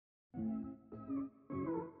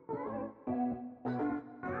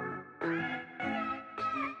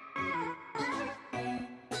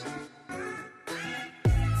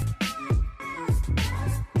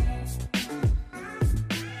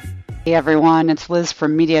Hey everyone, it's Liz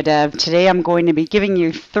from Media Dev. Today I'm going to be giving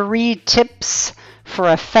you 3 tips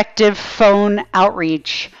for effective phone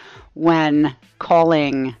outreach when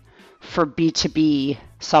calling for B2B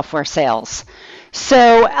software sales.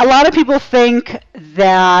 So a lot of people think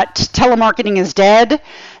that telemarketing is dead,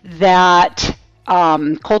 that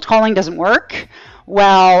cold calling doesn't work.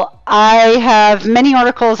 Well, I have many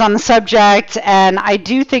articles on the subject, and I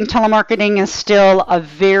do think telemarketing is still a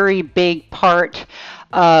very big part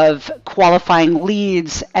of qualifying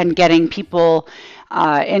leads and getting people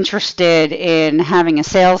interested in having a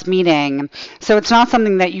sales meeting. So it's not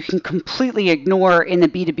something that you can completely ignore in the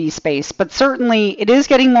B2B space, but certainly it is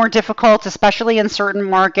getting more difficult, especially in certain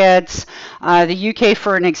markets. The UK,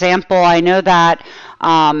 for an example, I know that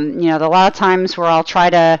a lot of times where I'll try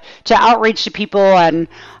to outreach to people and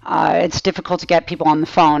it's difficult to get people on the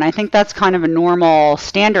phone. I think that's kind of a normal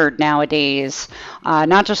standard nowadays,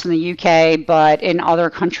 not just in the UK, but in other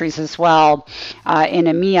countries as well, in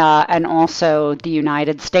EMEA and also the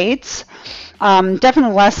United States.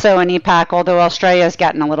 Definitely less so in APAC, although Australia is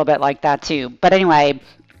getting a little bit like that too. But anyway,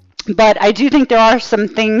 I do think there are some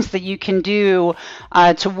things that you can do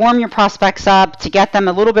to warm your prospects up, to get them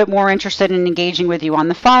a little bit more interested in engaging with you on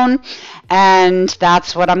the phone, and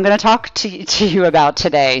that's what I'm going to talk to you about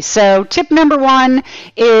today. So tip number 1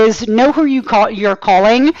 is know who you're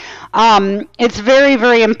calling. It's very,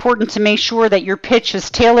 very important to make sure that your pitch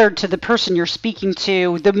is tailored to the person you're speaking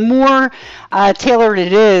to. The more tailored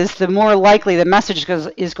it is, the more likely the message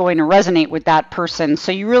is going to resonate with that person.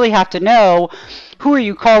 So you really have to know who are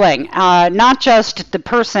you calling, not just the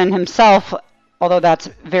person himself, although that's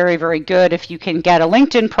very, very good if you can get a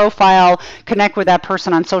LinkedIn profile, connect with that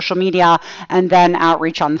person on social media, and then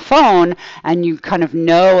outreach on the phone, and you kind of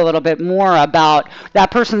know a little bit more about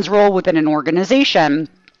that person's role within an organization.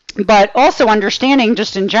 But also understanding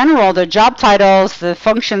just in general the job titles, the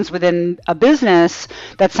functions within a business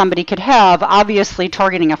that somebody could have. Obviously,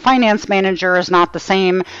 targeting a finance manager is not the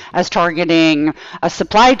same as targeting a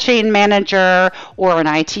supply chain manager or an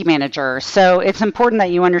IT manager. So it's important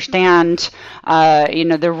that you understand,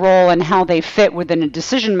 the role and how they fit within a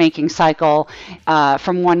decision-making cycle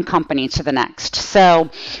from one company to the next. So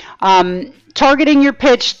targeting your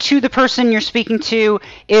pitch to the person you're speaking to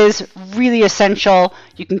is really essential.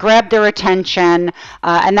 You can grab their attention,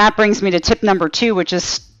 and that brings me to tip number 2, which is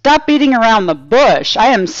stop beating around the bush. I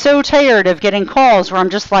am so tired of getting calls where I'm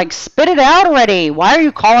just like, spit it out already. Why are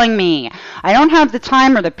you calling me? I don't have the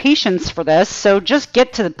time or the patience for this, so just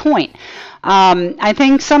get to the point. I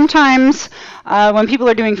think sometimes when people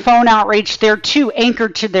are doing phone outreach, they're too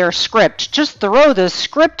anchored to their script. Just throw the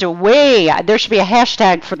script away. There should be a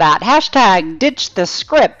hashtag for that. Hashtag ditch the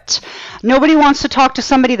script. Nobody wants to talk to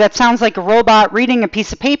somebody that sounds like a robot reading a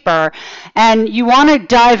piece of paper, and you want to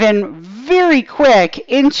dive in very quick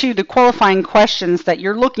into the qualifying questions that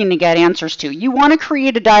you're looking to get answers to. You want to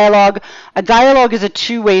create a dialogue. A dialogue is a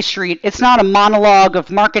two-way street. It's not a monologue of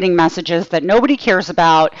marketing messages that nobody cares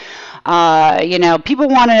about. People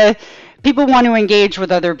want to engage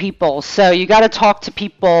with other people, so you got to talk to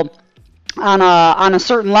people on a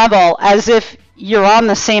certain level as if you're on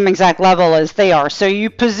the same exact level as they are. So you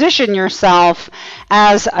position yourself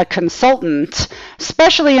as a consultant,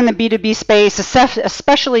 especially in the B2B space,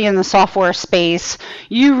 especially in the software space.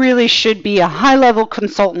 You really should be a high-level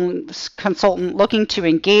consultant looking to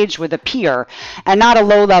engage with a peer, and not a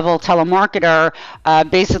low-level telemarketer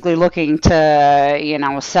basically looking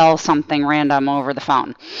to sell something random over the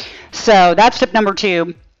phone. So that's tip number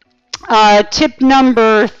 2. Tip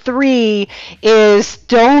number 3 is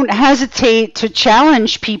don't hesitate to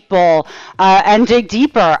challenge people and dig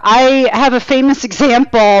deeper. I have a famous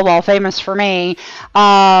example, well, famous for me,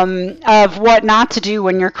 of what not to do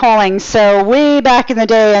when you're calling. So way back in the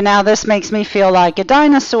day, and now this makes me feel like a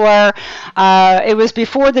dinosaur, it was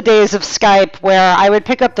before the days of Skype, where I would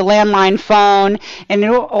pick up the landline phone in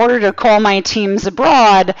order to call my teams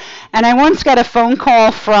abroad. And I once got a phone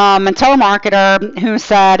call from a telemarketer who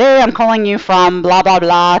said, "Hey, I'm calling you from blah, blah,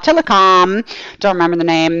 blah, telecom." Don't remember the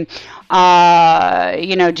name.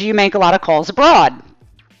 Do you make a lot of calls abroad?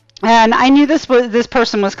 And I knew this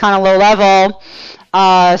person was kind of low level.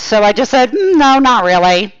 So I just said, no, not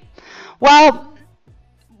really. Well,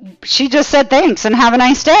 she just said thanks and have a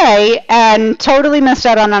nice day, and totally missed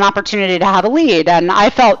out on an opportunity to have a lead. And I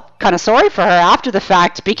felt kind of sorry for her after the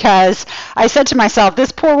fact, because I said to myself,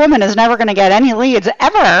 this poor woman is never going to get any leads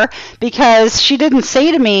ever, because she didn't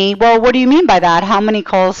say to me, well, what do you mean by that? How many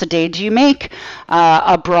calls a day do you make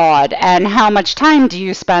abroad? And how much time do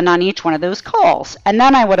you spend on each one of those calls? And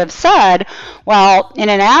then I would have said, well, in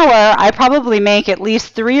an hour, I probably make at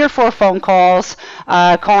least 3 or 4 phone calls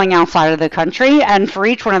calling outside of the country. And for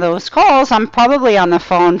each one of those calls, I'm probably on the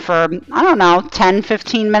phone for, I don't know, 10,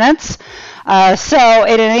 15 minutes. So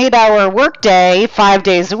in an 8-hour workday, 5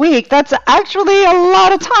 days a week, that's actually a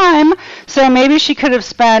lot of time. So maybe she could have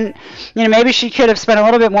spent, a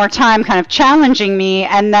little bit more time kind of challenging me,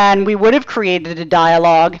 and then we would have created a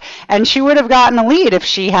dialogue, and she would have gotten a lead if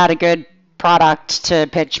she had a good product to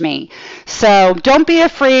pitch me. So don't be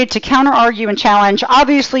afraid to counter argue and challenge.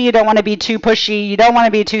 Obviously, you don't want to be too pushy. You don't want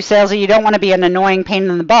to be too salesy. You don't want to be an annoying pain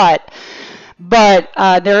in the butt. But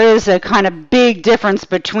there is a kind of big difference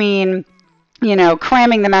between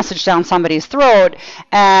cramming the message down somebody's throat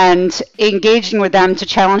and engaging with them to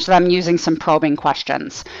challenge them using some probing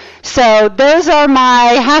questions. So those are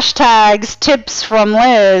my hashtags tips from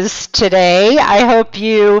Liz today. I hope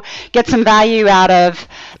you get some value out of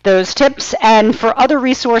those tips. And for other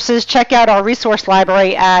resources, check out our resource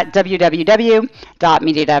library at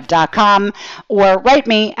www.mediadev.com or write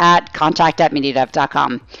me at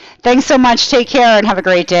contact@mediadev.com. Thanks so much. Take care and have a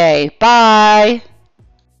great day. Bye.